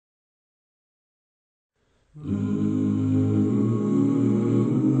I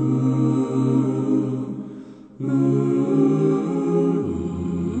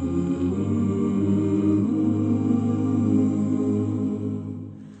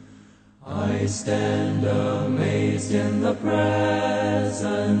stand amazed in the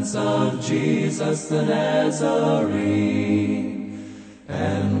presence of Jesus the Nazarene,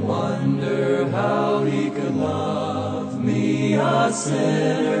 and wonder how he could love me, a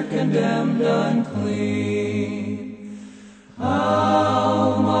sinner condemned unclean.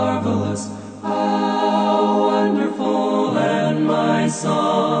 How marvelous, how wonderful, and my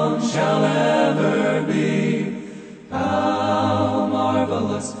song shall ever be. How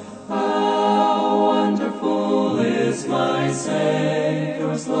marvelous, how wonderful is my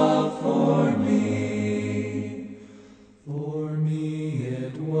Savior's love for me. For me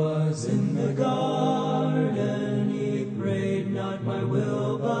it was in the garden, he prayed, not my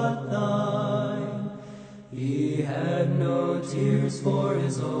will but thine. He had no tears for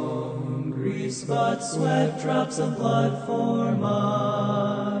his own griefs, but sweat drops of blood for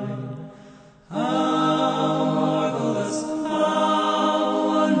mine. How marvelous, how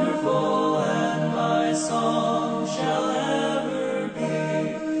wonderful, and my song shall ever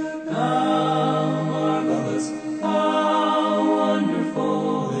be. How marvelous, how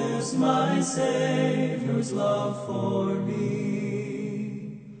wonderful is my Savior's love for me.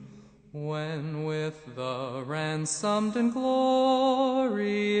 When with the ransomed in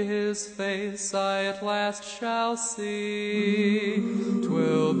glory his face I at last shall see,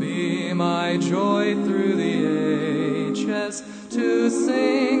 'twill be my joy through the ages to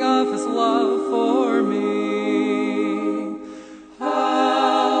sing of his love for me.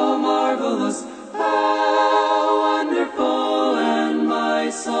 How marvelous, how wonderful, and my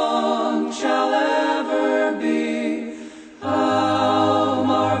song shall ever be. How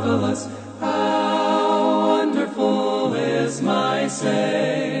marvelous, how wonderful is my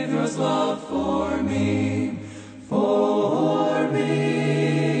Savior's love for me, for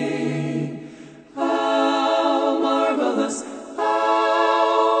me. How marvelous,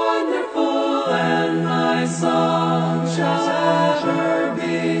 how wonderful, and my song shall ever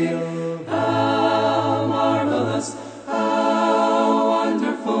be. How marvelous, how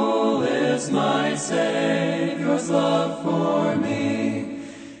wonderful is my Savior's love for me,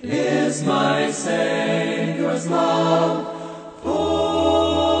 is my Savior's love